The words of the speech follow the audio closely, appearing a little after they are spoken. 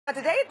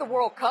Today at the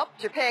World Cup,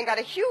 Japan got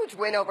a huge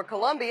win over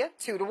Colombia,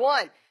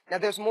 2-1. Now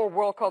there's more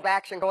World Cup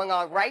action going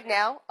on right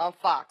now on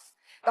Fox.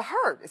 The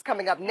Herd is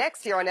coming up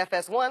next here on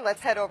FS1.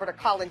 Let's head over to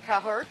Colin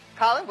Cowherd.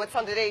 Colin, what's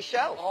on today's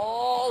show?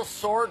 All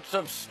sorts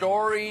of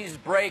stories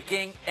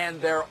breaking,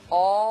 and they're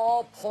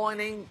all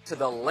pointing to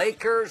the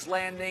Lakers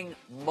landing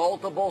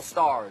multiple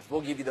stars.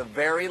 We'll give you the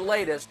very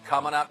latest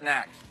coming up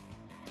next.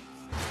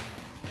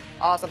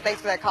 Awesome.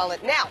 Thanks for that, Colin.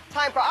 Now,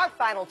 time for our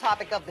final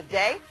topic of the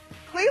day.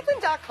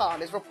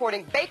 Cleveland.com is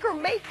reporting Baker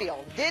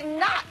Mayfield did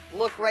not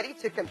look ready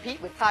to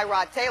compete with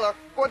Tyrod Taylor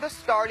for the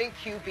starting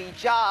QB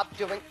job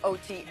during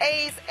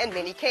OTAs and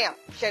minicamp.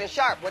 Shannon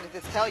Sharp, what does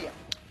this tell you?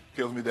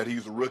 Tells me that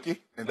he's a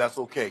rookie, and that's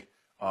okay.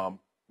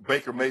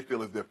 Baker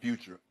Mayfield is their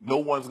future. No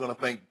one's going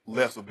to think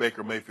less of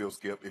Baker Mayfield,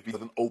 Skip, if he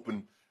doesn't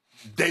open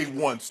day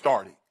one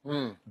starting.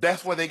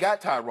 That's why they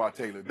got Tyrod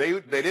Taylor.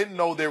 They didn't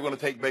know they were going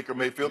to take Baker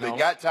Mayfield. No. They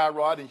got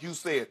Tyrod, and Hugh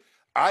said,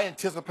 I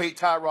anticipate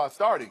Tyrod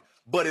starting.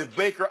 But if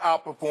Baker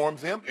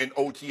outperforms him in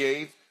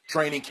OTAs,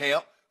 training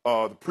camp,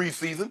 the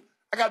preseason,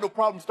 I got no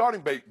problem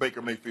starting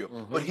Baker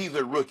Mayfield. But he's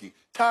a rookie.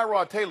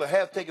 Tyrod Taylor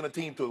has taken a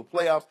team to the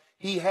playoffs.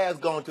 He has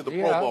gone to the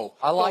Pro Bowl.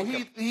 I like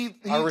him.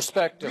 I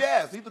respect him.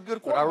 Yes, he's a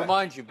good quarterback. But I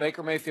remind you,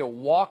 Baker Mayfield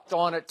walked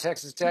on at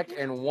Texas Tech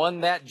and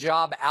won that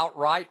job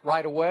outright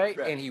right away.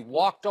 Right. And he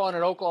walked on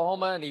at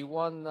Oklahoma and he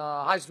won the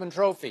Heisman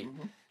Trophy.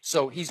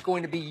 So he's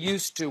going to be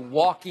used to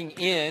walking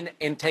in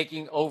and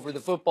taking over the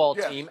football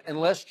team,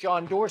 unless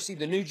John Dorsey,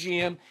 the new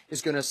GM,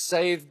 is going to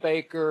save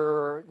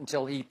Baker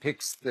until he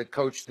picks the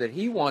coach that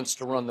he wants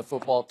to run the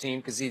football team,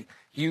 because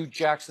Hugh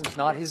Jackson's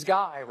not his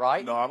guy,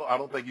 right? No, I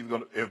don't think he's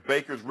going to. If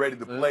Baker's ready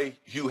to play,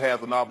 Hugh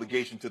has an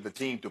obligation to the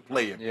team to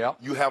play him. Yeah.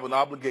 You have an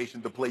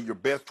obligation to play your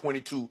best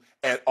 22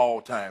 at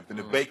all times. And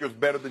if Baker's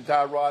better than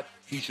Tyrod,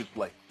 he should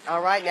play.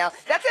 All right, now,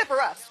 that's it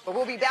for us. But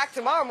we'll be back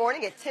tomorrow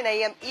morning at 10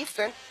 a.m.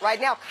 Eastern. Right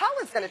now,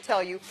 Colin's going to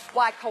tell you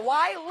why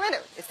Kawhi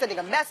Leonard is sending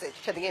a message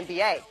to the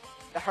NBA.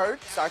 The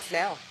Herd starts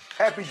now.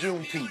 Happy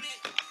Juneteenth.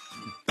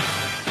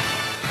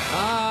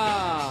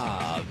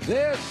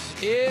 This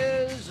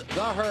is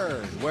The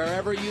Herd,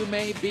 wherever you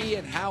may be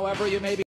and however you may be.